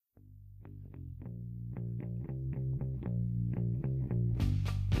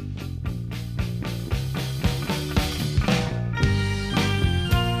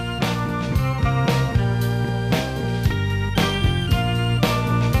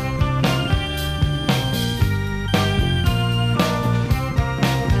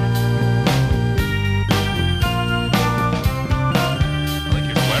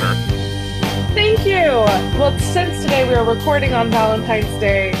We are recording on Valentine's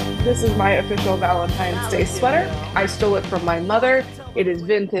Day. This is my official Valentine's Day sweater. I stole it from my mother. It is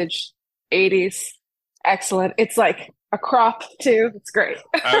vintage 80s. Excellent. It's like a crop too. It's great.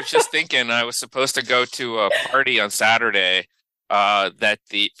 I was just thinking I was supposed to go to a party on Saturday, that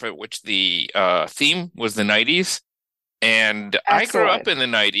the for which the theme was the 90s. And I grew up Excellent.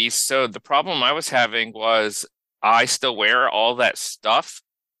 in the 90s, so the problem I was having was I still wear all that stuff,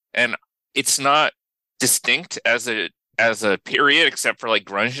 and it's not distinct as a period except for like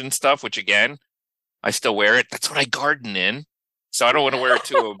grunge and stuff, which again, I still wear it. That's what I garden in. So I don't want to wear it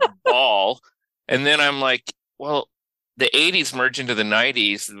to a ball. And then I'm like, well, the 80s merge into the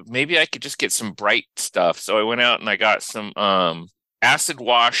 90s. Maybe I could just get some bright stuff. So I went out and I got some acid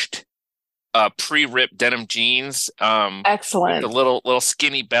washed pre-ripped denim jeans with a Excellent. little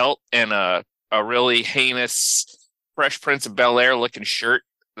skinny belt and a really heinous Fresh Prince of Bel-Air looking shirt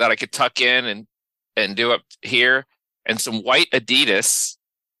that I could tuck in and do up here, and some white Adidas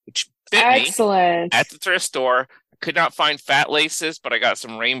which fit me Excellent. at the thrift store. I could not find fat laces, but I got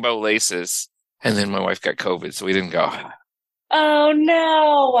some rainbow laces. And then my wife got COVID, so we didn't go. Oh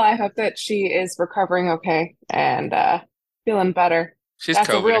no. Well, I hope that she is recovering okay and feeling better. She's That's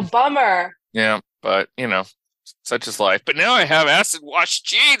a real COVID. bummer. Yeah, but such is life. But now I have acid wash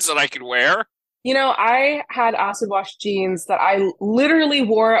jeans that I can wear. I had acid wash jeans that I literally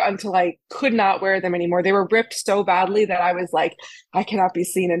wore until I could not wear them anymore. They were ripped so badly that I was like, I cannot be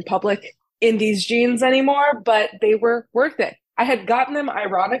seen in public in these jeans anymore, but they were worth it. I had gotten them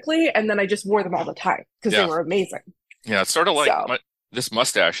ironically, and then I just wore them all the time because they Yeah. were amazing. Yeah, it's sort of like So, this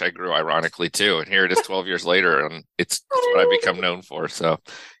mustache I grew ironically too, and here it is 12 years later, and it's what I become known for. So,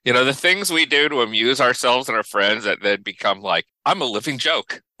 the things we do to amuse ourselves and our friends that then become like, I'm a living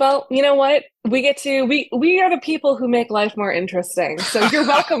joke. well, you know what? We are the people who make life more interesting. So you're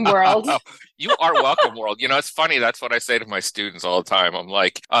welcome, world. You are welcome, world. It's funny. That's what I say to my students all the time. I'm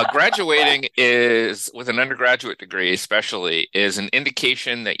like, graduating is with an undergraduate degree, especially, is an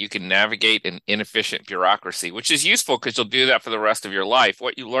indication that you can navigate an inefficient bureaucracy, which is useful because you'll do that for the rest of your life.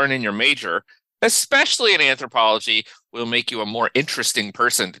 What you learn in your major, especially in anthropology, will make you a more interesting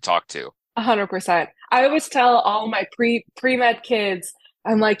person to talk to. 100%. I always tell all my pre-med kids,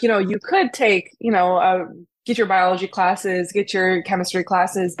 I'm like, you could take, get your biology classes, get your chemistry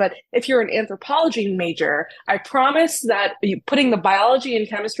classes, but if you're an anthropology major, I promise that putting the biology and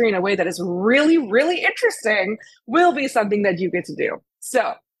chemistry in a way that is really, really interesting will be something that you get to do.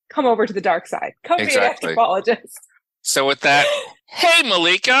 So come over to the dark side. Come be an Exactly. anthropologist. So with that, hey,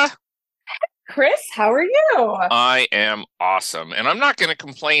 Malika. Chris, how are you? I am awesome. And I'm not going to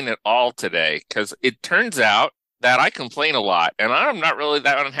complain at all today because it turns out that I complain a lot and I'm not really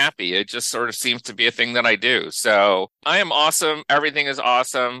that unhappy. It just sort of seems to be a thing that I do. So I am awesome. Everything is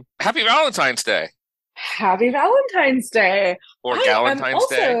awesome. Happy Valentine's Day Happy Valentine's Day. or I am Galentine's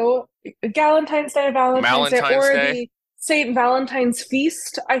Day, also Valentine's Day, Valentine's or Day. the Saint Valentine's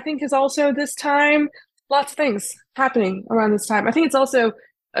Feast, I think is also this time. Lots of things happening around this time. I think it's also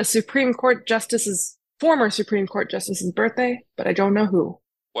a former Supreme Court Justice's birthday, but I don't know who.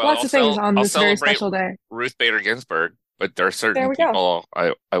 Well, Lots of things on I'll this very celebrate special day. Ruth Bader Ginsburg, but there are There certain we go. people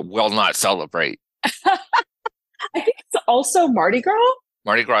I will not celebrate. I think it's also Mardi Gras.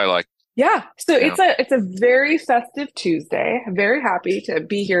 Mardi Gras, I like, Yeah, so you know. it's a very festive Tuesday. I'm very happy to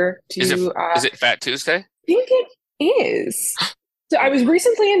be here Is it to is it Fat Tuesday? think it is. So I was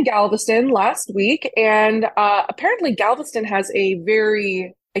recently in Galveston last week, and apparently Galveston has a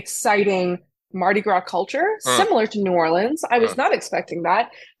very exciting Mardi Gras culture, Huh, similar to New Orleans. I huh. was not expecting that,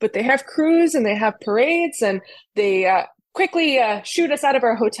 but they have crews and they have parades, and they quickly shoot us out of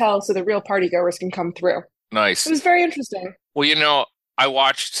our hotel so the real partygoers can come through. It Nice. was very interesting. Well, I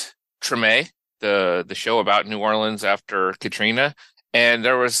watched Treme, the show about New Orleans after Katrina, and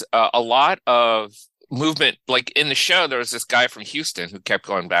there was a lot of movement. Like in the show, there was this guy from Houston who kept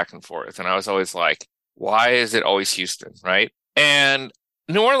going back and forth, and I was always like, why is it always Houston, right? And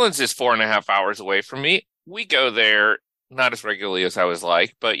New Orleans is 4.5 hours away from me. We go there not as regularly as I was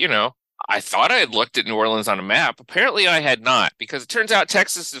like, but I thought I had looked at New Orleans on a map. Apparently, I had not, because it turns out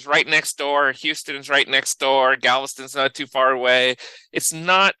Texas is right next door, Houston is right next door, Galveston's not too far away. It's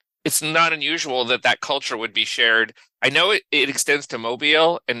not it's not unusual that that culture would be shared. I know it extends to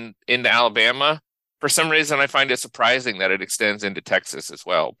Mobile and into Alabama. For some reason, I find it surprising that it extends into Texas as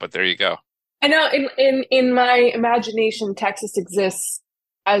well. But there you go. I know in my imagination, Texas exists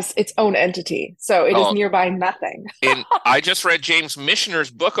as its own entity, so it is Oh, nearby nothing. and I just read James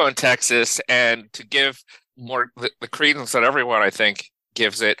Missioner's book on Texas, and to give more the credence that everyone I think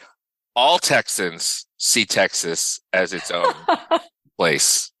gives it, all Texans see Texas as its own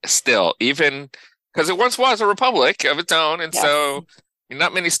place. Still, even because it once was a republic of its own, and Yes. so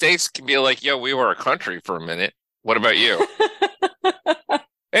not many states can be like, "Yo, we were a country for a minute." What about you?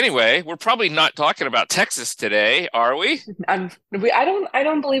 Anyway, we're probably not talking about Texas today, are we? I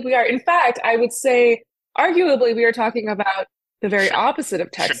don't believe we are. In fact, I would say arguably we are talking about the very Chi opposite of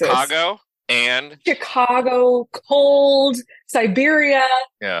Texas. Chicago and Chicago, cold, Siberia. I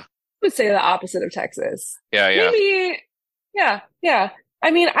yeah, would say the opposite of Texas. yeah, yeah. Maybe, yeah, yeah.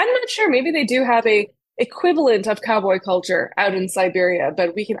 I mean, I'm not sure. Maybe they do have a equivalent of cowboy culture out in Siberia,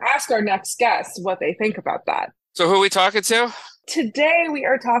 but we can ask our next guest what they think about that. So who are we talking to? Today we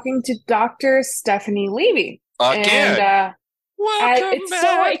are talking to Dr. Stephanie Levy, and Again. Welcome it's so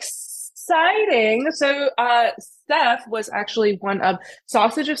back. exciting. So, Steph was actually one of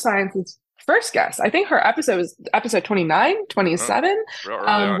Sausage of Science's first guests. I think her episode was episode 29, Oh, 27. real early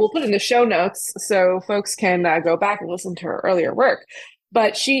on. We'll put in the show notes so folks can go back and listen to her earlier work.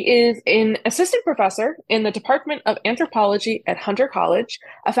 But she is an assistant professor in the Department of Anthropology at Hunter College,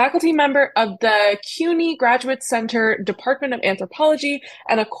 a faculty member of the CUNY Graduate Center Department of Anthropology,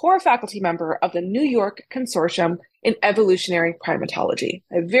 and a core faculty member of the New York Consortium in Evolutionary Primatology,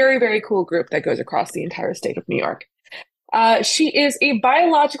 a very, very cool group that goes across the entire state of New York. She is a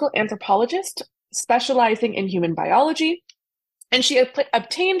biological anthropologist specializing in human biology, and she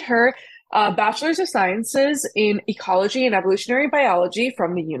obtained her Bachelor's of Sciences in Ecology and Evolutionary Biology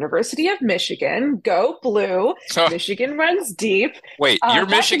from the University of Michigan. Go Blue! So, Michigan runs deep. wait, you're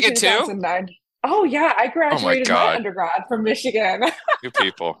Back in Michigan too? 2009. Oh, yeah, I Oh my graduated my God, undergrad from Michigan. you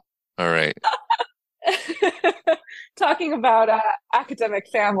people. All right. Talking about academic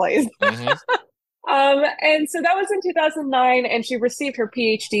families. Mm-hmm. And so that was in 2009, and she received her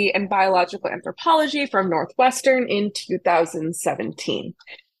PhD in biological anthropology from Northwestern in 2017.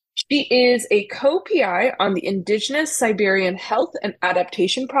 She is a co-PI on the Indigenous Siberian Health and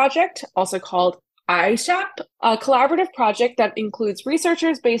Adaptation Project, also called ISHAP, a collaborative project that includes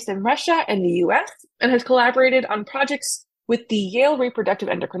researchers based in Russia and the US, and has collaborated on projects with the Yale Reproductive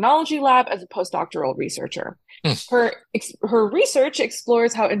Endocrinology Lab as a postdoctoral researcher. Hmm. Her research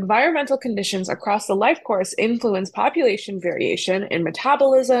explores how environmental conditions across the life course influence population variation in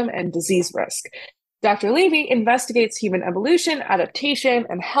metabolism and disease risk. Dr. Levy investigates human evolution, adaptation,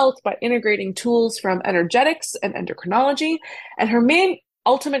 and health by integrating tools from energetics and endocrinology, and her main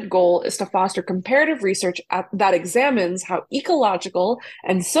ultimate goal is to foster comparative research that examines how ecological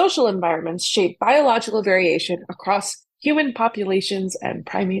and social environments shape biological variation across human populations and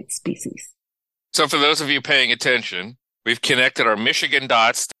primate species. So for those of you paying attention, we've connected our Michigan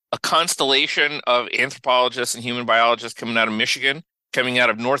dots, a constellation of anthropologists and human biologists coming out of Michigan, coming out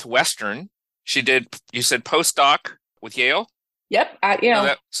of Northwestern. She did, you said postdoc with Yale? Yep, at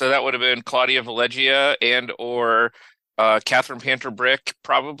Yale. So that would have been Claudia Villeggia and or Catherine Panter-Brick,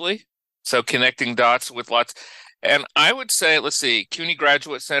 probably. So connecting dots with lots. And I would say, let's see, CUNY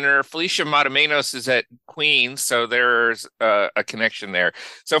Graduate Center, Felicia Matamenos is at Queens, so there's a connection there.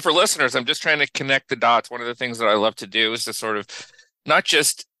 So for listeners, I'm just trying to connect the dots. One of the things that I love to do is to sort of not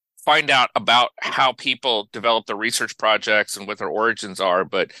just find out about how people develop their research projects and what their origins are,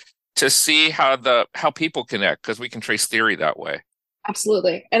 but to see how people connect, because we can trace theory that way.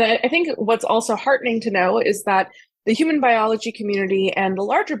 Absolutely. And I think what's also heartening to know is that the human biology community and the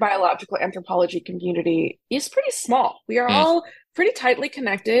larger biological anthropology community is pretty small. We are all pretty tightly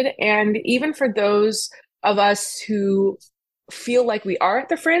connected. And even for those of us who feel like we are at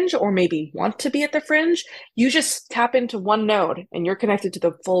the fringe or maybe want to be at the fringe, you just tap into one node and you're connected to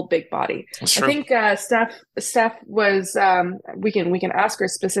the full big body. That's I true. think Steph was we can ask her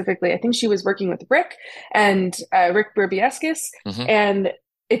specifically. I think she was working with Rick and Rick Berbieskis, and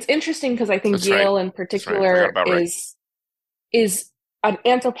it's interesting because I think That's Yale right. in Right. particular is an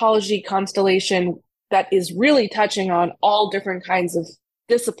anthropology constellation that is really touching on all different kinds of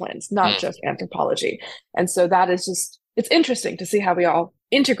disciplines, not just anthropology. And so that is just, it's interesting to see how we all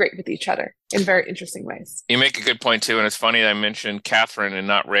integrate with each other in very interesting ways. You make a good point too, and it's funny that I mentioned Catherine and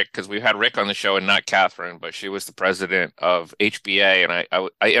not Rick, because we've had Rick on the show and not Catherine, but she was the president of HBA, and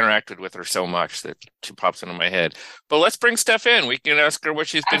I interacted with her so much that she pops into my head. But let's bring Steph in. We can ask her what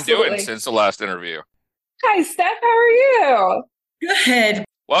she's been doing since the last interview. Hi, Steph. How are you? Good.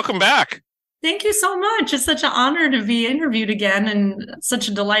 Welcome back. Thank you so much. It's such an honor to be interviewed again and such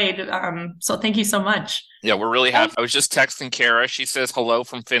a delight. So thank you so much. Yeah, we're really happy. I was just texting Kara. She says hello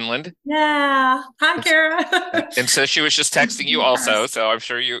from Finland. Yeah. Hi, Kara. And says she was just texting you also. So I'm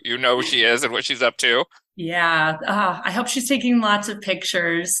sure you know who she is and what she's up to. Yeah, I hope she's taking lots of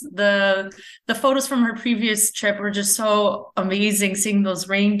pictures. The photos from her previous trip were just so amazing, seeing those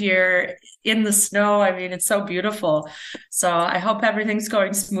reindeer in the snow. I mean, it's so beautiful. So I hope everything's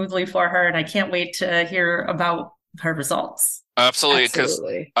going smoothly for her, and I can't wait to hear about her results. Absolutely, because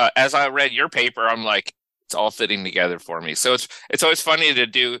Absolutely. as I read your paper, I'm like, it's all fitting together for me. So it's always funny to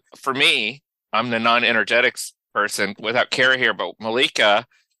do for me. I'm the non-energetics person without Kara here, but Malika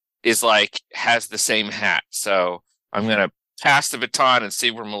is like has the same hat. So I'm gonna pass the baton and see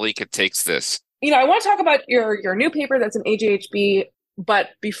where Malika takes this. I want to talk about your new paper that's in AJHB, but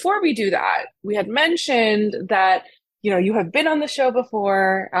before we do that, we had mentioned that you have been on the show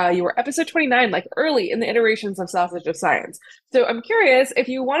before. You were episode 29, like early in the iterations of Sausage of Science. So I'm curious if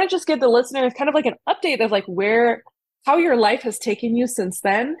you want to just give the listeners kind of like an update of like how your life has taken you since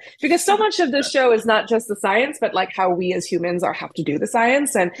then, because so much of this show is not just the science, but like how we as humans are have to do the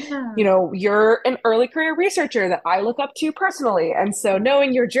science. And Yeah. you're an early career researcher that I look up to personally, and so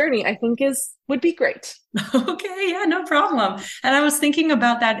knowing your journey, I think is would be great. Okay, yeah, no problem. And I was thinking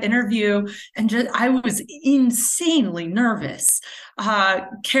about that interview and just I was insanely nervous.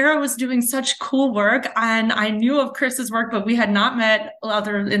 Kara was doing such cool work, and I knew of Chris's work, but we had not met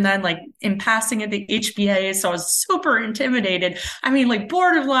other than then like in passing at the HBA. So I was super intimidated. I mean, like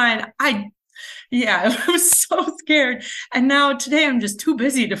borderline, yeah, I was so scared. And now today I'm just too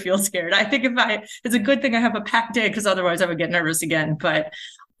busy to feel scared. I think it's a good thing I have a packed day because otherwise I would get nervous again. But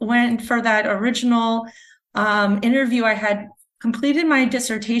when for that original interview, I had completed my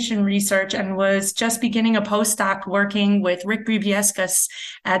dissertation research and was just beginning a postdoc working with Rick Bribiescus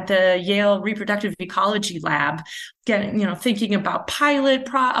at the Yale Reproductive Ecology Lab, thinking about a pilot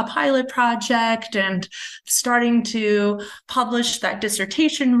project and starting to publish that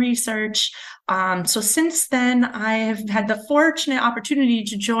dissertation research. So since then, I have had the fortunate opportunity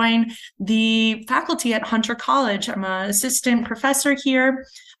to join the faculty at Hunter College. I'm an assistant professor here.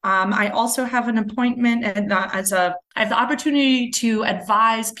 I also have an appointment I have the opportunity to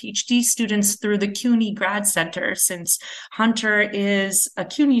advise PhD students through the CUNY Grad Center, since Hunter is a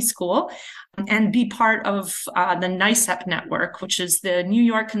CUNY school, and be part of the NICEP network, which is the New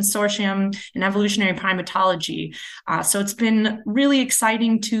York Consortium in Evolutionary Primatology. So it's been really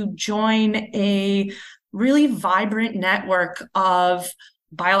exciting to join a really vibrant network of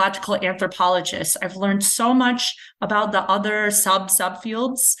biological anthropologists. I've learned so much about the other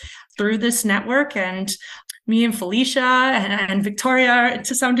subfields through this network, and me and Felicia and Victoria,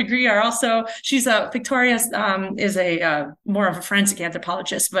 to some degree, are also. Victoria is a more of a forensic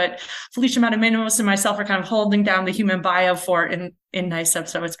anthropologist, but Felicia Matamenos and myself are kind of holding down the human bio fort in NICEP.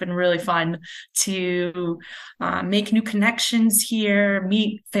 So it's been really fun to make new connections here,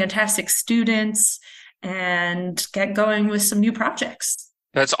 meet fantastic students, and get going with some new projects.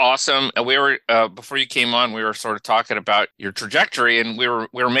 That's awesome. And we were before you came on, we were sort of talking about your trajectory, and we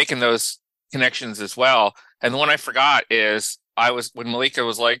were making those connections as well. And the one I forgot is I was when Malika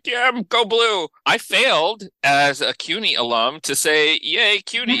was like, "Yeah, go blue." I failed as a CUNY alum to say, "Yay,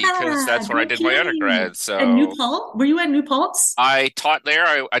 CUNY," because Yeah, that's where I go did my CUNY. undergrad. And New So Paltz? Were you at New Paltz? I taught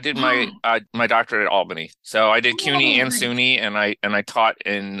there. I did my Oh, my doctorate at Albany. So I did CUNY oh, and nice. SUNY, and I taught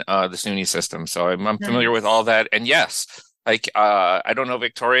in the SUNY system. So I'm familiar with all Nice. that. And yes, like I don't know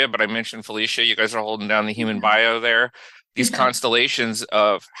Victoria, but I mentioned Felicia. You guys are holding down the human Yeah. bio there. These Yeah. constellations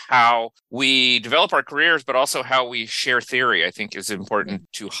of how we develop our careers, but also how we share theory, I think is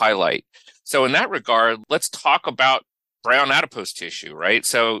important to highlight. So in that regard, let's talk about brown adipose tissue, right?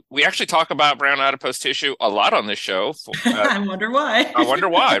 So we actually talk about brown adipose tissue a lot on this show. I wonder why. I wonder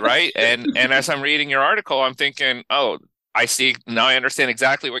why, right? And as I'm reading your article, I'm thinking, oh, I see now. I understand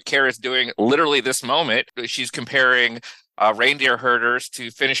exactly what Kara's doing. Literally this moment, she's comparing reindeer herders to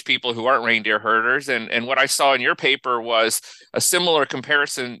Finnish people who aren't reindeer herders, and what I saw in your paper was a similar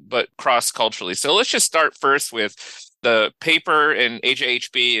comparison, but cross culturally. So let's just start first with the paper in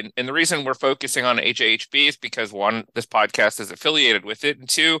AJHB. And the reason we're focusing on AJHB is because one, this podcast is affiliated with it. And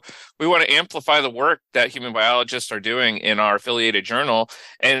two, we want to amplify the work that human biologists are doing in our affiliated journal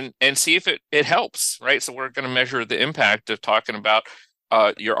and see if it helps, right? So we're going to measure the impact of talking about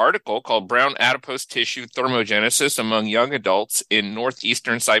your article called Brown Adipose Tissue Thermogenesis Among Young Adults in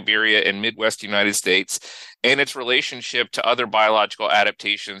Northeastern Siberia and Midwest United States and its relationship to other biological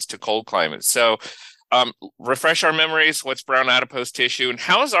adaptations to cold climates. So refresh our memories. What's brown adipose tissue, and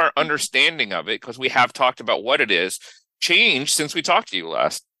how is our understanding of it? Because we have talked about what it is changed since we talked to you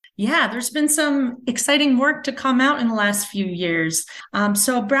last. Yeah, there's been some exciting work to come out in the last few years.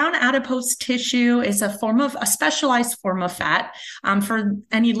 So brown adipose tissue is a specialized form of fat. For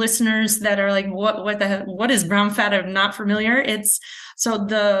any listeners that are like, what is brown fat? I'm not familiar.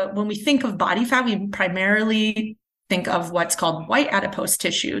 When we think of body fat, we primarily think of what's called white adipose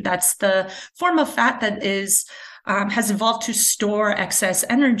tissue. That's the form of fat that has evolved to store excess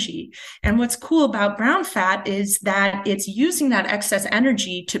energy. And what's cool about brown fat is that it's using that excess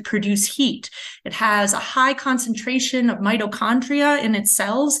energy to produce heat. It has a high concentration of mitochondria in its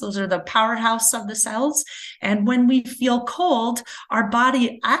cells. Those are the powerhouse of the cells. And when we feel cold, our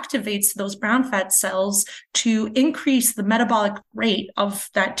body activates those brown fat cells to increase the metabolic rate of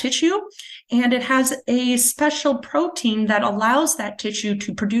that tissue. And it has a special protein that allows that tissue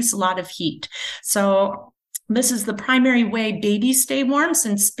to produce a lot of heat. So this is the primary way babies stay warm,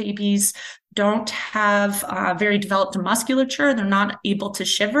 since babies don't have very developed musculature. They're not able to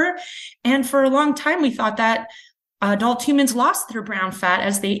shiver. And for a long time, we thought that adult humans lost their brown fat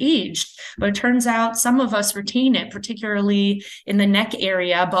as they aged. But it turns out some of us retain it, particularly in the neck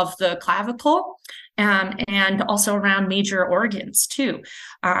area above the clavicle. And also around major organs too.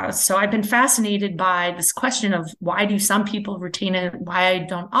 So I've been fascinated by this question of why do some people retain it, why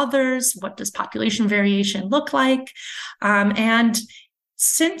don't others? What does population variation look like? And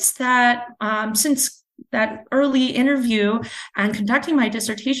since that early interview and conducting my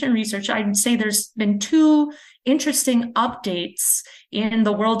dissertation research, I'd say there's been two interesting updates in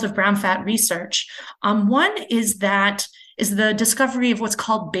the world of brown fat research. One is the discovery of what's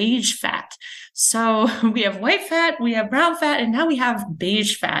called beige fat. So we have white fat, we have brown fat, and now we have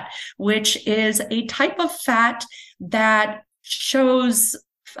beige fat, which is a type of fat that shows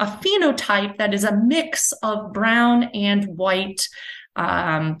a phenotype that is a mix of brown and white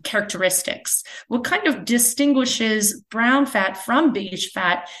characteristics. What kind of distinguishes brown fat from beige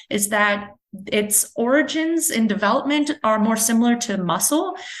fat is that its origins in development are more similar to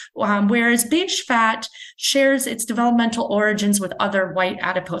muscle, whereas beige fat shares its developmental origins with other white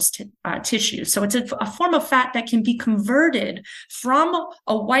adipose tissues. So it's a form of fat that can be converted from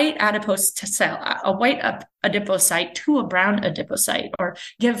a white adipose cell, a white adipocyte to a brown adipocyte, or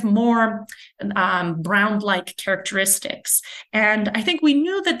give more brown-like characteristics. And I think we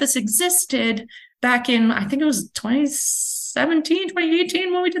knew that this existed back in, I think it was 2018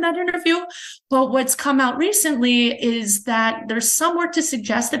 when we did that interview. But what's come out recently is that there's some work to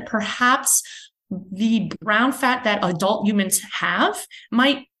suggest that perhaps the brown fat that adult humans have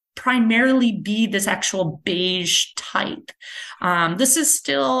might primarily be this actual beige type. This is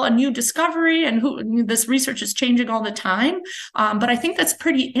still a new discovery, and this research is changing all the time. But I think that's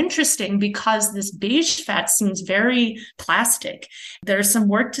pretty interesting because this beige fat seems very plastic. There's some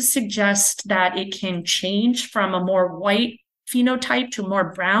work to suggest that it can change from a more white phenotype to a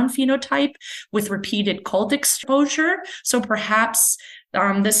more brown phenotype with repeated cold exposure. So perhaps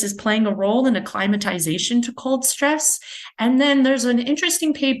this is playing a role in acclimatization to cold stress. And then there's an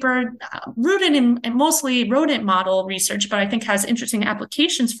interesting paper rooted in mostly rodent model research, but I think has interesting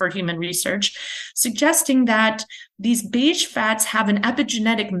applications for human research, suggesting that these beige fats have an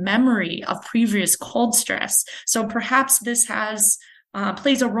epigenetic memory of previous cold stress. So perhaps this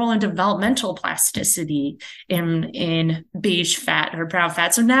plays a role in developmental plasticity in beige fat or brown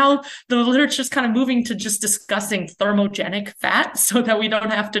fat. So now the literature is kind of moving to just discussing thermogenic fat so that we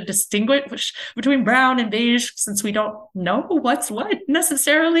don't have to distinguish between brown and beige, since we don't know what's what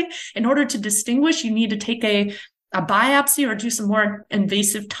necessarily. In order to distinguish, you need to take a biopsy or do some more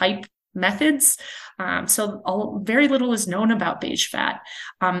invasive type methods. So very little is known about beige fat.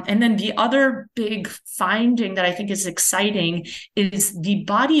 And then the other big finding that I think is exciting is the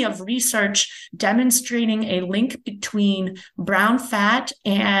body of research demonstrating a link between brown fat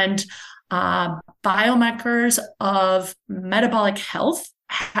and biomarkers of metabolic health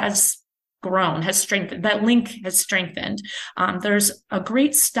has strengthened. That link has strengthened. There's a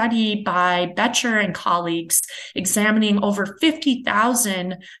great study by Betcher and colleagues examining over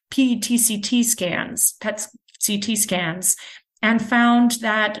 50,000 PET-CT scans, PET-CT scans, and found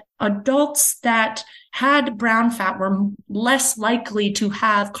that adults that had brown fat were less likely to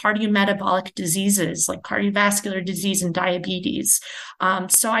have cardiometabolic diseases like cardiovascular disease and diabetes.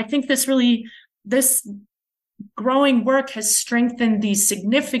 So I think this growing work has strengthened the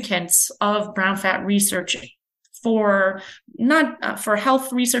significance of brown fat research for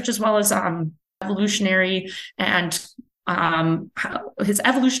health research, as well as evolutionary and his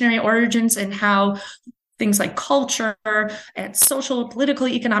evolutionary origins, and how things like culture and social, political,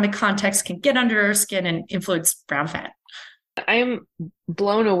 economic context can get under our skin and influence brown fat. I am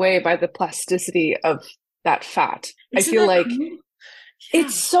blown away by the plasticity of that fat. Isn't I feel like cool?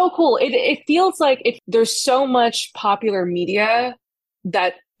 It's so cool. It feels like there's so much popular media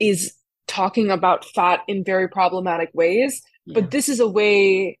that is talking about fat in very problematic ways, Yeah. but this is a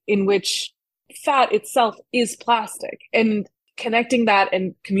way in which fat itself is plastic, and connecting that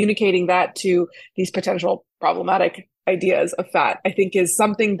and communicating that to these potential problematic ideas of fat, I think is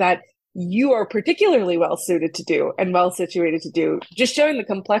something that you are particularly well suited to do and well situated to do. Just showing the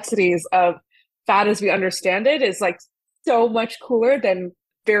complexities of fat as we understand it is like so much cooler than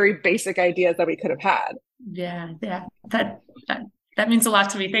very basic ideas that we could have had. Yeah, yeah. That means a lot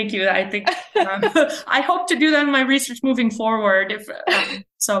to me. Thank you. I think I hope to do that in my research moving forward. If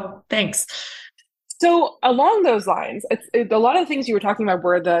so, thanks. So along those lines, a lot of the things you were talking about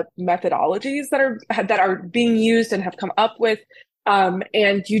were the methodologies that are being used and have come up with.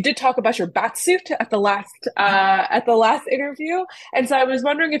 And you did talk about your bat suit at the last interview, and so I was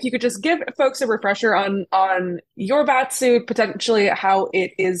wondering if you could just give folks a refresher on your bat suit, potentially how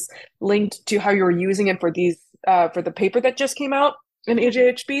it is linked to how you're using it for these for the paper that just came out in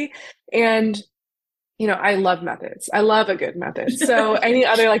AJHB, and I love methods. I love a good method. So any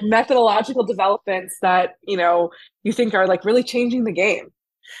other like methodological developments that, you think are like really changing the game?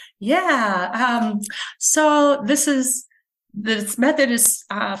 Yeah. So this method is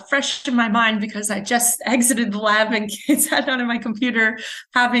fresh in my mind because I just exited the lab and sat down at my computer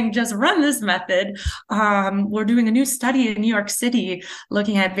having just run this method. We're doing a new study in New York City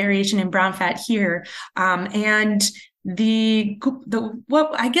looking at variation in brown fat here. And the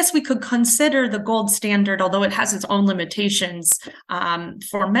what I guess we could consider the gold standard, although it has its own limitations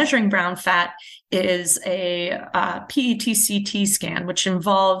for measuring brown fat, is a PET-CT scan, which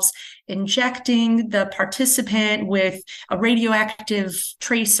involves injecting the participant with a radioactive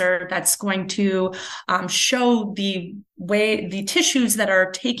tracer that's going to show the tissues that are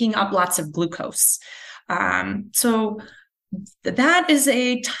taking up lots of glucose. So that is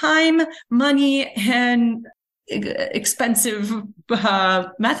a time, money, and expensive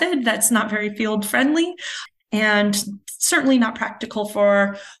method that's not very field friendly, and certainly not practical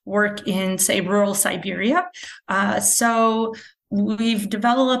for work in, say, rural Siberia. So we've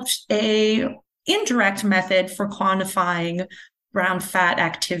developed a indirect method for quantifying brown fat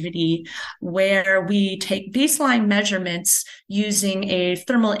activity, where we take baseline measurements using a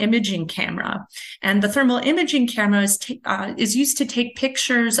thermal imaging camera. And the thermal imaging camera is used to take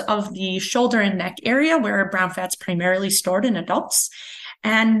pictures of the shoulder and neck area where brown fat's primarily stored in adults.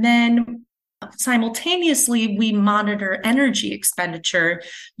 And then simultaneously, we monitor energy expenditure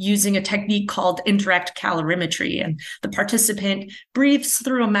using a technique called indirect calorimetry. And the participant breathes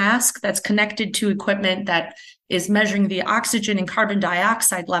through a mask that's connected to equipment that is measuring the oxygen and carbon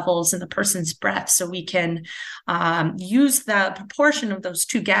dioxide levels in the person's breath. So we can use the proportion of those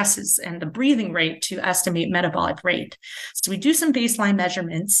two gases and the breathing rate to estimate metabolic rate. So we do some baseline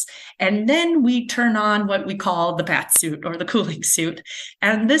measurements, and then we turn on what we call the bat suit or the cooling suit.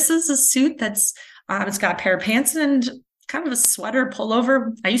 And this is a suit that's it's got a pair of pants and kind of a sweater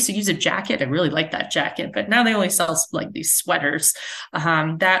pullover. I used to use a jacket. I really like that jacket, but now they only sell like these sweaters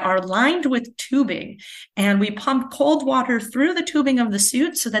that are lined with tubing. And we pump cold water through the tubing of the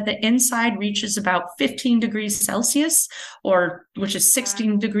suit so that the inside reaches about 15 degrees Celsius, which is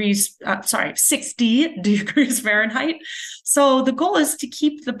 60 degrees Fahrenheit. So the goal is to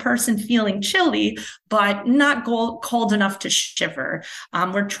keep the person feeling chilly, but not cold enough to shiver.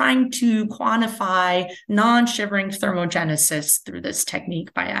 We're trying to quantify non-shivering thermogenesis through this technique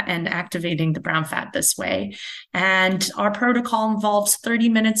and activating the brown fat this way. And our protocol involves 30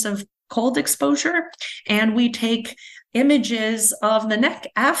 minutes of cold exposure, and we take images of the neck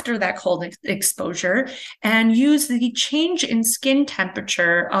after that cold exposure and use the change in skin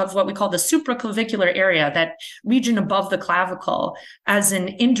temperature of what we call the supraclavicular area, that region above the clavicle, as an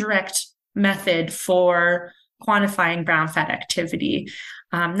indirect method for quantifying brown fat activity.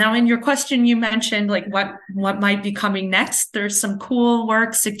 Now, in your question, you mentioned like what might be coming next. There's some cool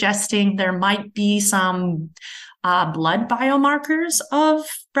work suggesting there might be some blood biomarkers of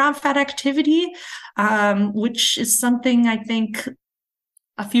brown fat activity, which is something I think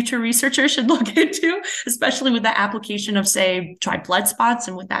a future researcher should look into, especially with the application of, say, dried blood spots,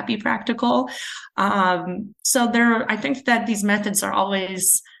 and would that be practical? I think that these methods are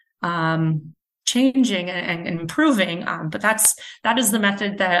always changing and improving, but that is the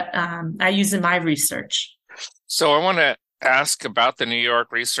method that I use in my research. So I want to ask about the New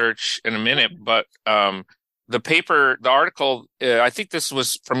York research in a minute, but the article, I think this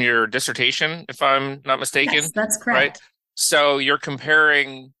was from your dissertation, if I'm not mistaken. Yes, that's correct. Right? So you're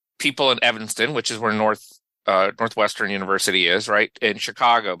comparing people in Evanston, which is where North Northwestern University is, right? In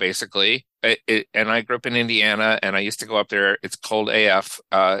Chicago, basically. And I grew up in Indiana, and I used to go up there. It's cold AF.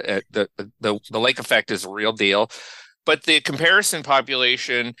 The lake effect is a real deal. But the comparison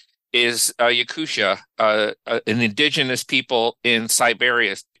population is Yakutia, an indigenous people in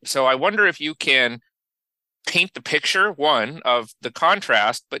Siberia. So I wonder if you can paint the picture, one, of the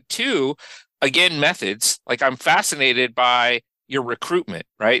contrast, but two, again, methods. Like I'm fascinated by your recruitment,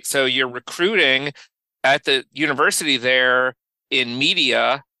 right? So you're recruiting at the university there in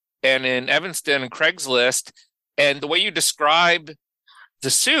media and in Evanston and Craigslist, and the way you describe the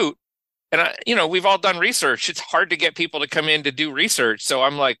suit, and we've all done research. It's hard to get people to come in to do research. So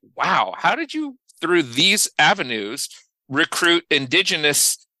I'm like, wow, how did you, through these avenues, recruit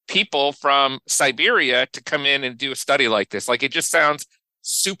indigenous people from Siberia to come in and do a study like this? Like, it just sounds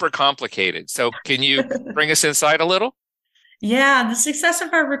super complicated. So can you bring us inside a little? Yeah, the success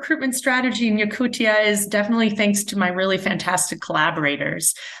of our recruitment strategy in Yakutia is definitely thanks to my really fantastic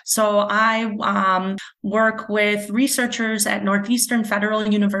collaborators. So I work with researchers at Northeastern Federal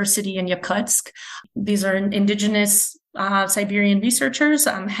University in Yakutsk. These are indigenous Siberian researchers,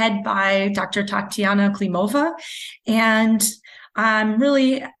 head by Dr. Tatiana Klimova. And I'm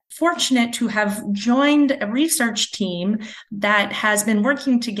really fortunate to have joined a research team that has been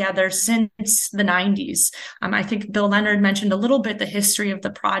working together since the 90s. I think Bill Leonard mentioned a little bit the history of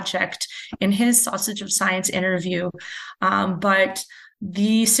the project in his Sausage of Science interview, but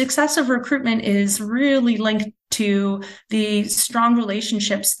the success of recruitment is really linked to the strong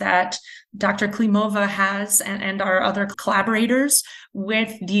relationships that Dr. Klimova has and our other collaborators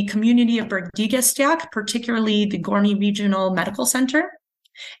with the community of Berdigestyak, particularly the Gorny Regional Medical Center.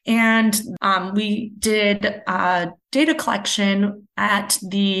 And we did data collection at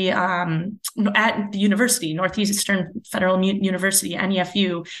the university, Northeastern Federal University,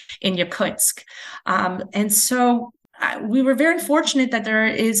 NEFU, in Yakutsk. And so we were very fortunate that there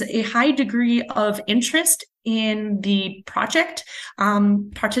is a high degree of interest in the project.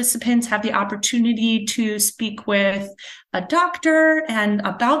 Participants have the opportunity to speak with a doctor and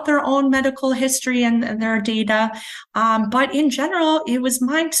about their own medical history and their data. But in general, it was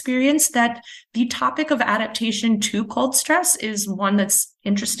my experience that the topic of adaptation to cold stress is one that's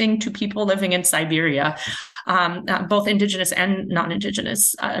interesting to people living in Siberia, both indigenous and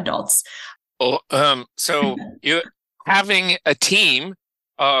non-indigenous adults. So you having a team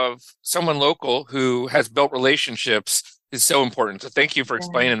of someone local who has built relationships is so important. So thank you for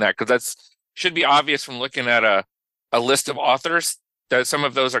explaining that, because that's should be obvious from looking at a list of authors that some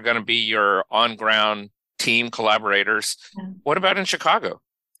of those are going to be your on-ground team collaborators. Yeah. What about in Chicago?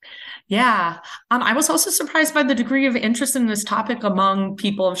 Yeah, I was also surprised by the degree of interest in this topic among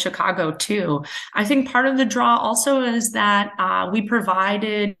people of Chicago, too. I think part of the draw also is that we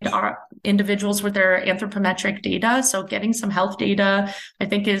provided our individuals with their anthropometric data. So getting some health data, I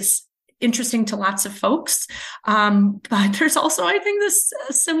think, is interesting to lots of folks. But there's also, I think, this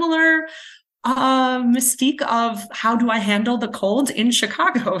similar mystique of how do I handle the cold in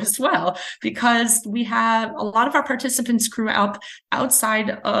Chicago as well, because we have a lot of our participants grew up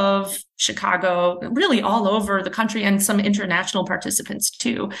outside of Chicago, really all over the country, and some international participants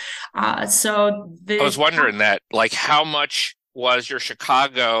too. I was wondering that, like, how much was your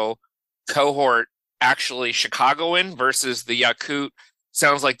Chicago cohort actually Chicagoan versus the Yakut?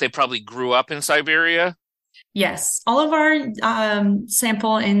 Sounds like they probably grew up in Siberia. Yes, all of our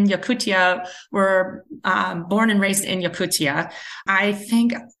sample in Yakutia were born and raised in Yakutia. I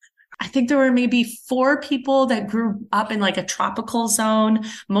think there were maybe 4 people that grew up in like a tropical zone.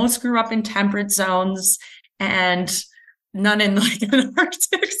 Most grew up in temperate zones, and none in like an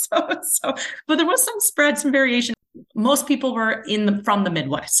Arctic zone. But there was some spread, some variation. Most people were from the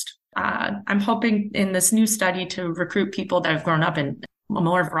Midwest. I'm hoping in this new study to recruit people that have grown up in a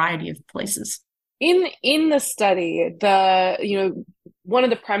more variety of places. In the study, one of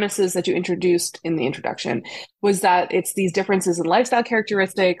the premises that you introduced in the introduction was that it's these differences in lifestyle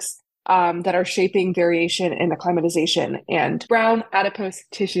characteristics that are shaping variation in acclimatization and brown adipose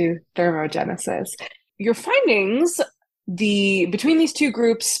tissue thermogenesis. Your findings, between these two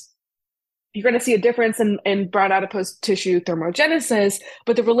groups, you're going to see a difference in brown adipose tissue thermogenesis,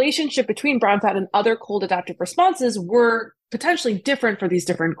 but the relationship between brown fat and other cold adaptive responses were potentially different for these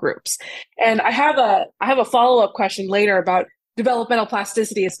different groups. And I have a follow-up question later about developmental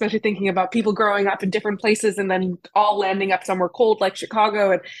plasticity, especially thinking about people growing up in different places and then all landing up somewhere cold like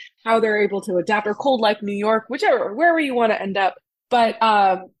Chicago and how they're able to adapt, or cold like New York, wherever you want to end up. But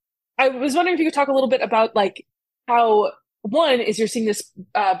I was wondering if you could talk a little bit about like how one is you're seeing this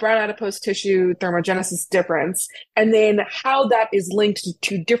brown adipose tissue thermogenesis difference, and then how that is linked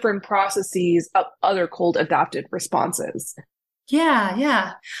to different processes of other cold adapted responses. Yeah,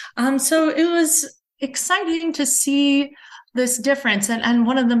 yeah. So it was exciting to see this difference. And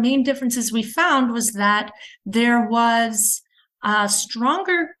one of the main differences we found was that there was a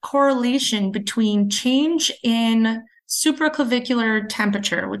stronger correlation between change in supraclavicular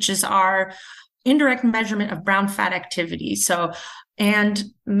temperature, which is our indirect measurement of brown fat activity. So, and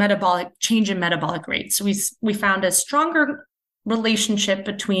metabolic change in metabolic rate. So we found a stronger relationship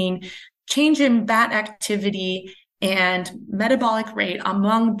between change in VAT activity and metabolic rate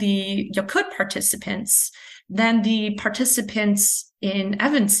among the Yakut participants than the participants in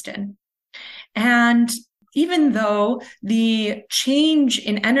Evanston. And even though the change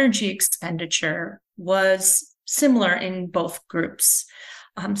in energy expenditure was similar in both groups.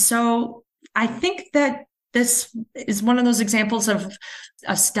 So I think that this is one of those examples of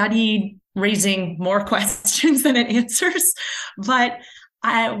a study raising more questions than it answers. But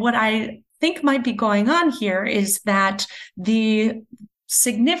what I think might be going on here is that the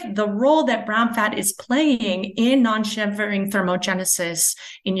role that brown fat is playing in non-shivering thermogenesis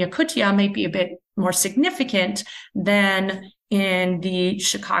in Yakutia may be a bit more significant than in the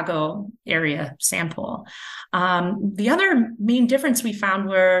Chicago area sample. The other main difference we found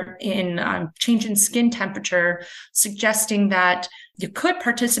were in change in skin temperature, suggesting that Yakut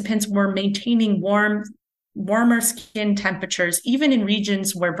participants were maintaining warmer skin temperatures, even in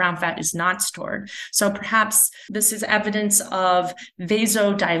regions where brown fat is not stored. So perhaps this is evidence of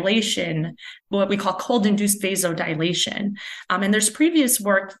vasodilation, what we call cold-induced vasodilation. And there's previous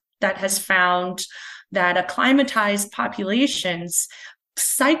work that has found that acclimatized populations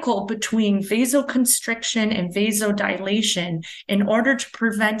cycle between vasoconstriction and vasodilation in order to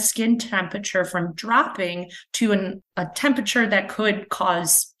prevent skin temperature from dropping to a temperature that could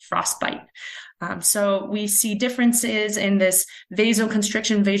cause frostbite. So we see differences in this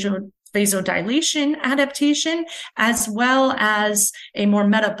vasoconstriction, vasodilation adaptation, as well as a more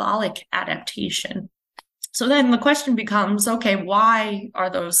metabolic adaptation. So then the question becomes, okay, why are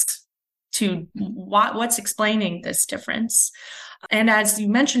those two, what's explaining this difference? And as you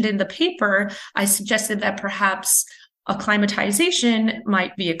mentioned in the paper, I suggested that perhaps acclimatization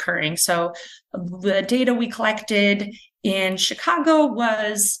might be occurring. So the data we collected in Chicago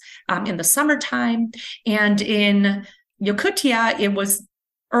was in the summertime, and in Yakutia, it was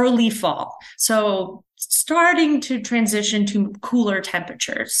early fall. So starting to transition to cooler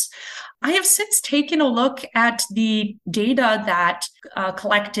temperatures. I have since taken a look at the data that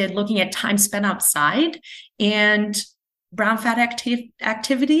collected looking at time spent outside and brown fat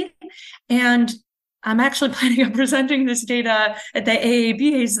activity. And I'm actually planning on presenting this data at the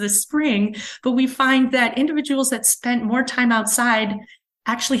AABAs this spring, but we find that individuals that spent more time outside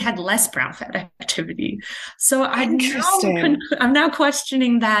actually had less brown fat activity. So I'm now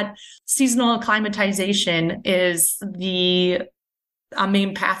questioning that seasonal acclimatization is the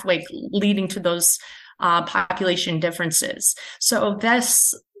main pathway leading to those population differences. So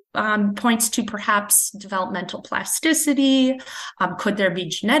this points to perhaps developmental plasticity. Could there be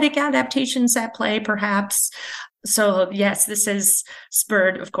genetic adaptations at play, perhaps? So yes, this has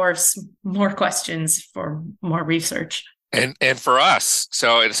spurred, of course, more questions for more research. And for us,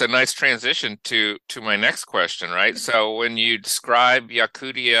 so it's a nice transition to my next question, right? So when you describe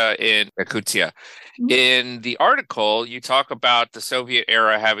Yakutia in the article, you talk about the Soviet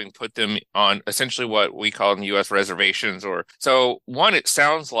era having put them on essentially what we call in the U.S. reservations. So one, it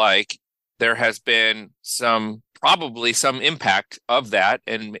sounds like there has been probably some impact of that,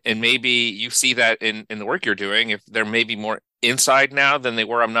 and maybe you see that in the work you're doing. If there may be more inside now than they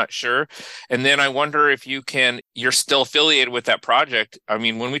were, I'm not sure. And then I wonder if you're still affiliated with that project. I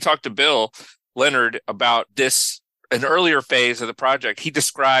mean, when we talked to Bill Leonard about an earlier phase of the project, he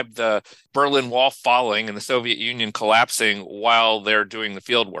described the Berlin Wall falling and the Soviet Union collapsing while they're doing the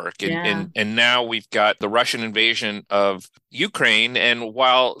field work. And now we've got the Russian invasion of Ukraine. And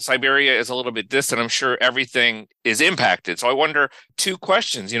while Siberia is a little bit distant, I'm sure everything is impacted. So I wonder two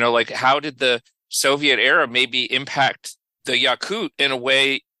questions, like how did the Soviet era maybe impact the Yakut in a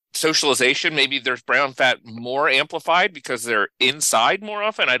way? Socialization, maybe there's brown fat more amplified because they're inside more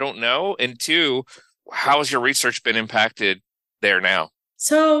often. I don't know. And two, how has your research been impacted there now?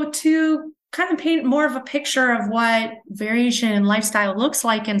 So to kind of paint more of a picture of what variation in lifestyle looks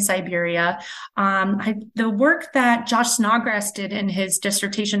like in Siberia, the work that Josh Snodgrass did in his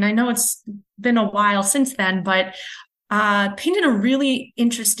dissertation, I know it's been a while since then, but painted a really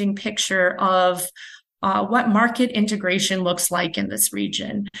interesting picture of what market integration looks like in this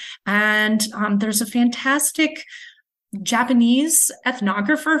region. And there's a fantastic Japanese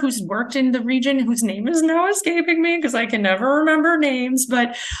ethnographer who's worked in the region, whose name is now escaping me because I can never remember names,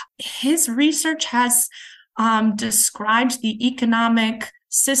 but his research has described the economic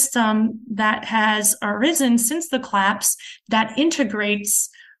system that has arisen since the collapse that integrates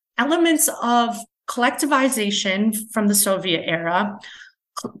elements of collectivization from the Soviet era,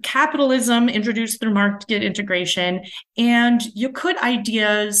 capitalism introduced through market integration, and Yakut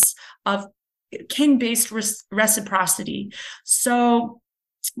ideas of kin-based reciprocity. So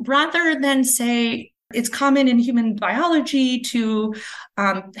rather than say it's common in human biology to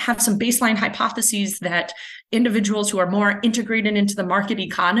have some baseline hypotheses that individuals who are more integrated into the market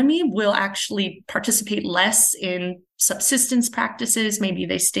economy will actually participate less in subsistence practices. Maybe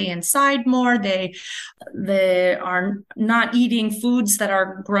they stay inside more. They are not eating foods that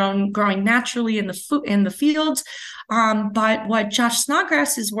are growing naturally in the fields. But what Josh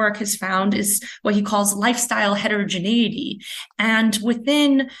Snodgrass's work has found is what he calls lifestyle heterogeneity, and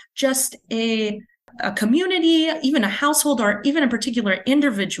within just a community, even a household, or even a particular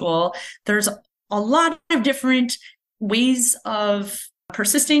individual, there's a lot of different ways of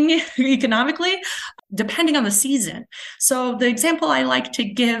persisting economically, depending on the season. So the example I like to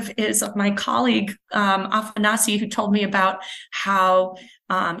give is of my colleague, Afanasi, who told me about how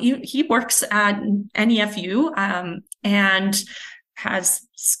he works at NEFU and has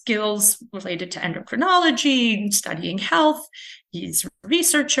skills related to endocrinology, studying health. He's a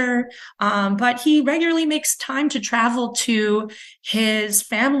researcher, but he regularly makes time to travel to his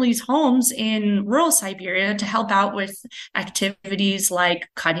family's homes in rural Siberia to help out with activities like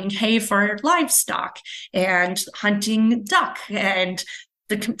cutting hay for livestock and hunting duck. And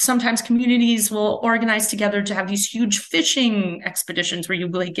sometimes communities will organize together to have these huge fishing expeditions where you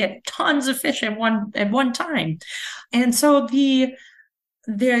really get tons of fish at one time. And so the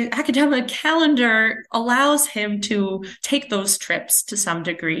academic calendar allows him to take those trips to some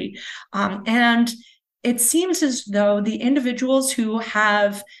degree. And it seems as though the individuals who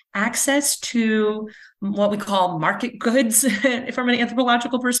have access to what we call market goods from an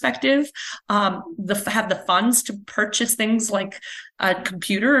anthropological perspective, have the funds to purchase things like a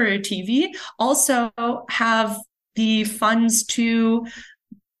computer or a TV, also have the funds to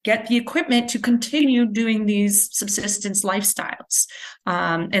get the equipment to continue doing these subsistence lifestyles.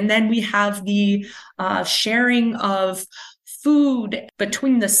 And then we have the sharing of food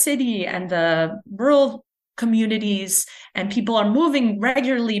between the city and the rural communities, and people are moving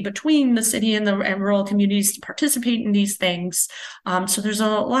regularly between the city and rural communities to participate in these things. So there's a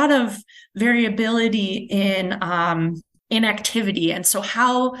lot of variability in activity. And so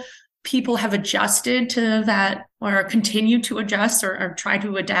how people have adjusted to that or continue to adjust or try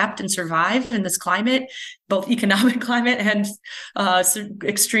to adapt and survive in this climate, both economic climate and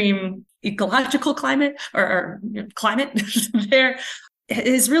extreme ecological climate or climate there,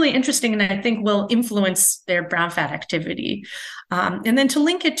 is really interesting, and I think will influence their brown fat activity. And then to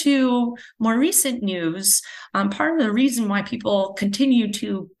link it to more recent news, part of the reason why people continue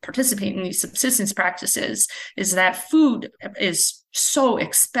to participate in these subsistence practices is that food is so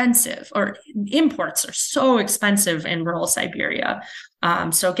expensive, or imports are so expensive in rural Siberia.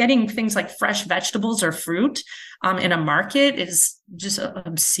 So getting things like fresh vegetables or fruit in a market is just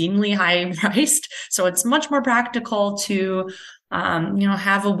obscenely high priced. So it's much more practical to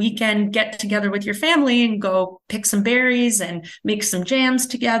have a weekend get together with your family and go pick some berries and make some jams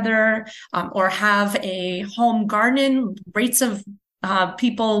together, or have a home garden. Rates of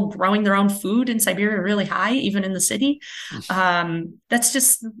people growing their own food in Siberia are really high, even in the city. That's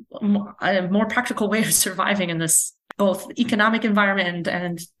just a more practical way of surviving in this both economic environment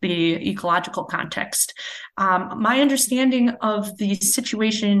and the ecological context. My understanding of the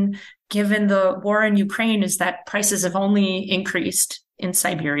situation, given the war in Ukraine, is that prices have only increased in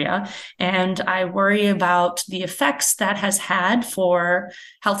Siberia. And I worry about the effects that has had for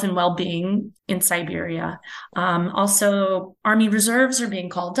health and well-being in Siberia. Also, Army reserves are being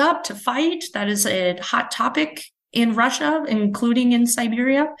called up to fight. That is a hot topic in Russia, including in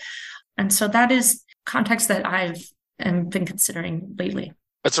Siberia. And so that is context that I've been considering lately.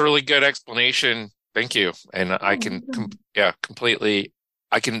 That's a really good explanation. Thank you. And I can, completely,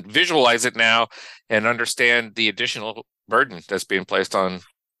 I can visualize it now and understand the additional burden that's being placed on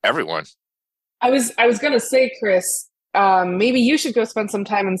everyone. I was going to say, Chris, maybe you should go spend some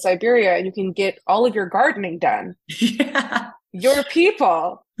time in Siberia and you can get all of your gardening done. Yeah. Your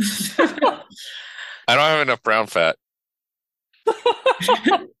people. I don't have enough brown fat.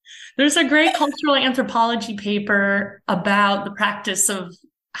 There's a great cultural anthropology paper about the practice of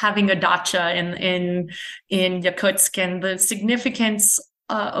having a dacha in Yakutsk and the significance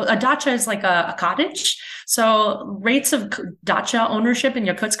a dacha is like a cottage. So rates of dacha ownership in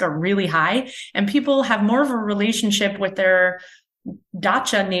Yakutsk are really high, and people have more of a relationship with their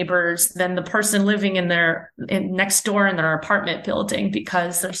dacha neighbors than the person living next door in their apartment building,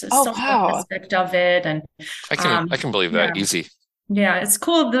 because there's this Oh, social wow. aspect of it. And I can believe yeah, that easy. yeah, it's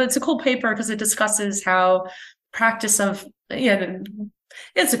cool. It's a cool paper because it discusses how practice of, yeah,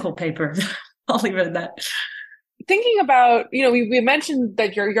 it's a cool paper. I'll leave it at that. Thinking about, we mentioned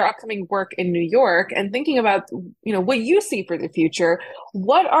that your upcoming work in New York, and thinking about, what you see for the future,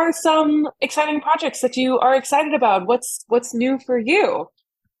 what are some exciting projects that you are excited about? What's new for you?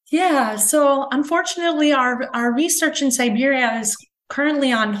 Yeah, so unfortunately, our research in Siberia is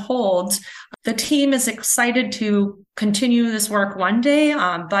currently on hold. The team is excited to continue this work one day,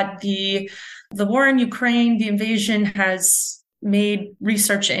 but the war in Ukraine, the invasion, has made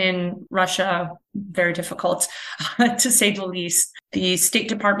research in Russia very difficult, to say the least. The State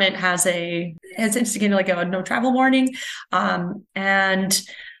Department has instigated like a no travel warning, and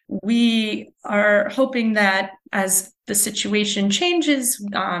we are hoping that as the situation changes,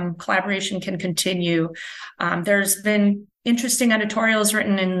 collaboration can continue. There's been interesting editorials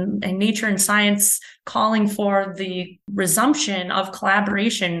written in Nature and Science calling for the resumption of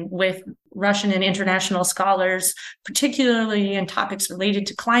collaboration with Russian and international scholars, particularly in topics related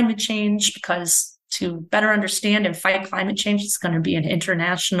to climate change, because to better understand and fight climate change, it's going to be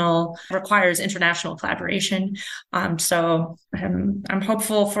requires international collaboration. So I'm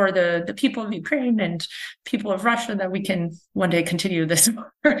hopeful for the people of Ukraine and people of Russia that we can one day continue this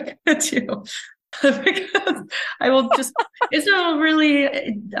work too. Because I will just, it's a really,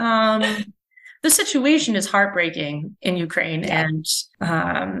 the situation is heartbreaking in Ukraine, Yeah. and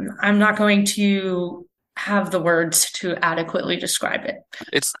I'm not going to have the words to adequately describe it.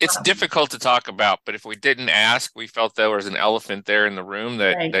 It's difficult to talk about, but if we didn't ask, we felt there was an elephant there in the room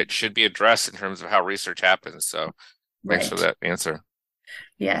that should be addressed in terms of how research happens. So thanks for that answer.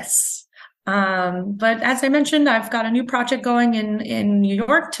 Yes. But as I mentioned, I've got a new project going in New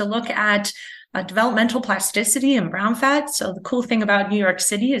York to look at developmental plasticity and brown fat. So the cool thing about New York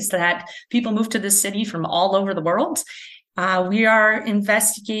City is that people move to this city from all over the world. We are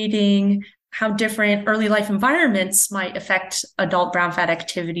investigating how different early life environments might affect adult brown fat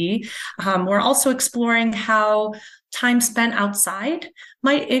activity. We're also exploring how time spent outside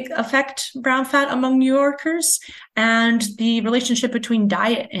might affect brown fat among New Yorkers, and the relationship between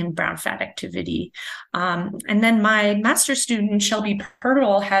diet and brown fat activity. And then my master's student, Shelby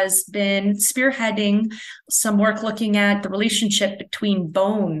Pirtle, has been spearheading some work looking at the relationship between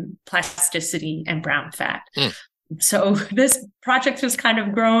bone plasticity and brown fat. So this project has kind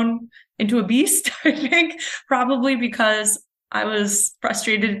of grown into a beast, I think, probably because I was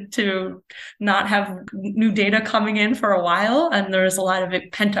frustrated to not have new data coming in for a while, and there was a lot of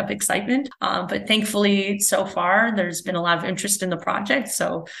pent-up excitement. But thankfully, so far, there's been a lot of interest in the project,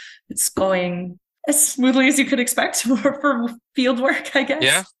 so it's going as smoothly as you could expect for field work, I guess.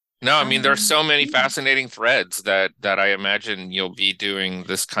 Yeah. No, I mean, there's so many fascinating threads that I imagine you'll be doing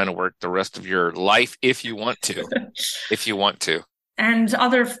this kind of work the rest of your life if you want to. If you want to. And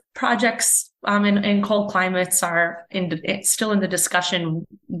other projects in cold climates are still in the discussion,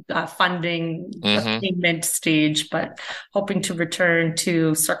 funding payment stage, but hoping to return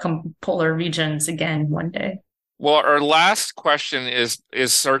to circumpolar regions again one day. Well, our last question is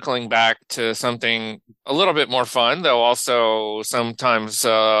circling back to something a little bit more fun, though also sometimes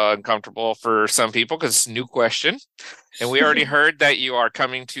uncomfortable for some people because it's a new question. And we already heard that you are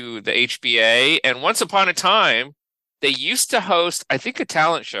coming to the HBA. And once upon a time, they used to host, I think, a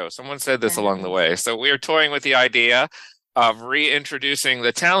talent show. Someone said this along the way. So we are toying with the idea of reintroducing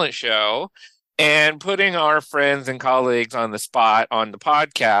the talent show and putting our friends and colleagues on the spot on the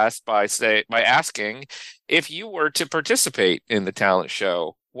podcast by asking, if you were to participate in the talent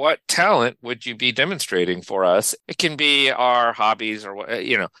show, what talent would you be demonstrating for us? It can be our hobbies or,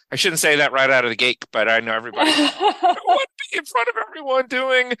 I shouldn't say that right out of the gate, but I know everybody I want to be in front of everyone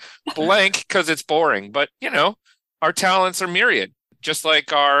doing blank because it's boring. But, our talents are myriad, just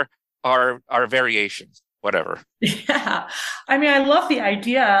like our variations, whatever. Yeah. I mean, I love the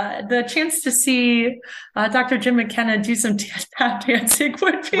idea. The chance to see Dr. Jim McKenna do some tap dancing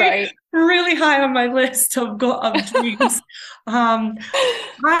would be really high on my list of dreams. I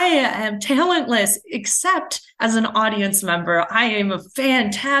am talentless, except as an audience member. I am a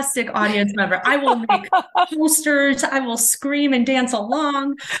fantastic audience member. I will make posters. I will scream and dance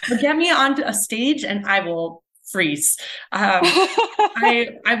along. But get me onto a stage and I will freeze.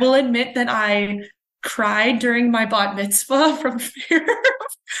 I will admit that I cried during my bat mitzvah from fear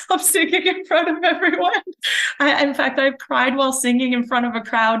stop singing in front of everyone. In fact, I've cried while singing in front of a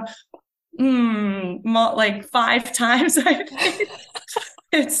crowd like 5 times, I think.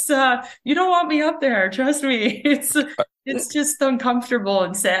 It's you don't want me up there, trust me. It's just uncomfortable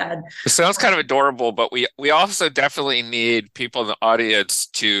and sad. It sounds kind of adorable, but we also definitely need people in the audience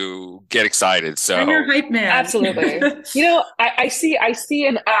to get excited. So I'm your hype man. Absolutely. I see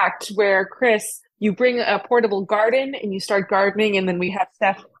an act where, Chris, you bring a portable garden and you start gardening, and then we have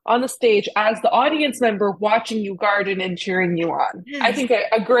Steph on the stage as the audience member watching you garden and cheering you on. Yes. I think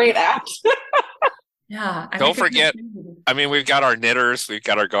a great act. Yeah. Don't forget, I mean, we've got our knitters, we've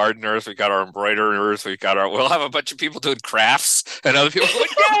got our gardeners, we've got our embroiderers, we'll have a bunch of people doing crafts and other people going,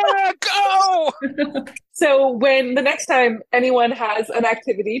 yeah, go! So when the next time anyone has an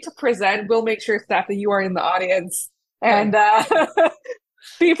activity to present, we'll make sure, Steph, that you are in the audience and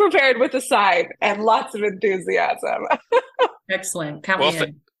be prepared with a sign and lots of enthusiasm. Excellent. Count me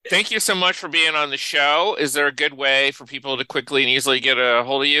in. Thank you so much for being on the show. Is there a good way for people to quickly and easily get a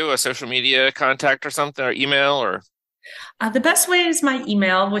hold of you, a social media contact or something, or email? Or the best way is my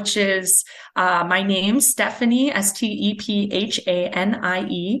email, which is my name, Stephanie,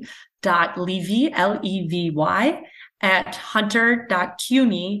 STEPHANIE .Levy, LEVY, at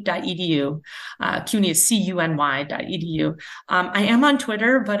hunter.cuny.edu. CUNY is CUNY.edu. I am on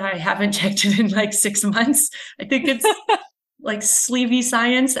Twitter, but I haven't checked it in like 6 months. I think it's like Slevy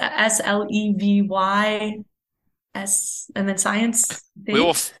Science, SLEVY and then science. We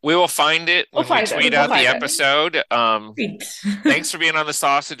will find it when we tweet out the episode. Thanks for being on the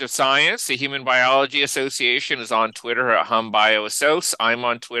Sausage of Science. The Human Biology Association is on Twitter at HumBioAssoc. I'm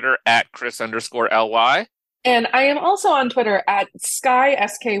on Twitter at Chris_LY. And I am also on Twitter at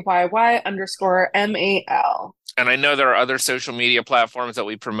SkySKYY_MAL. And I know there are other social media platforms that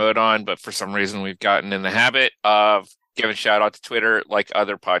we promote on, but for some reason we've gotten in the habit of giving a shout out to Twitter like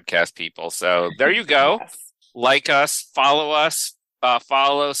other podcast people. So there you go. Yes. Like us, follow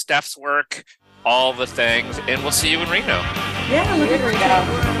Steph's work, all the things, and we'll see you in Reno. Yeah, look at Reno.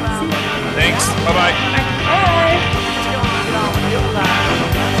 Thanks. Bye-bye. Bye.